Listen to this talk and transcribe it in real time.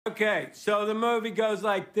Okay, so the movie goes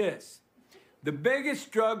like this. The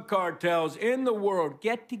biggest drug cartels in the world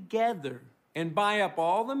get together and buy up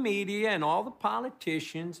all the media and all the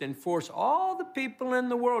politicians and force all the people in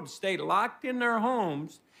the world to stay locked in their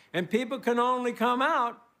homes, and people can only come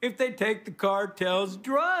out if they take the cartel's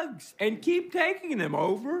drugs and keep taking them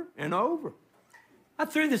over and over. I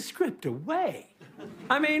threw the script away.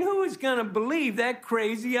 I mean, who is gonna believe that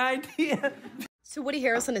crazy idea? So Woody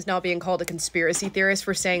Harrelson is now being called a conspiracy theorist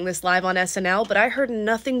for saying this live on SNL, but I heard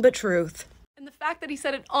nothing but truth. And the fact that he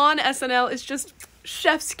said it on SNL is just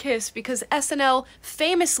chef's kiss, because SNL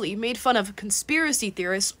famously made fun of conspiracy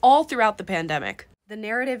theorists all throughout the pandemic. The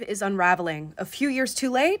narrative is unraveling. A few years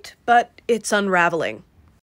too late, but it's unraveling.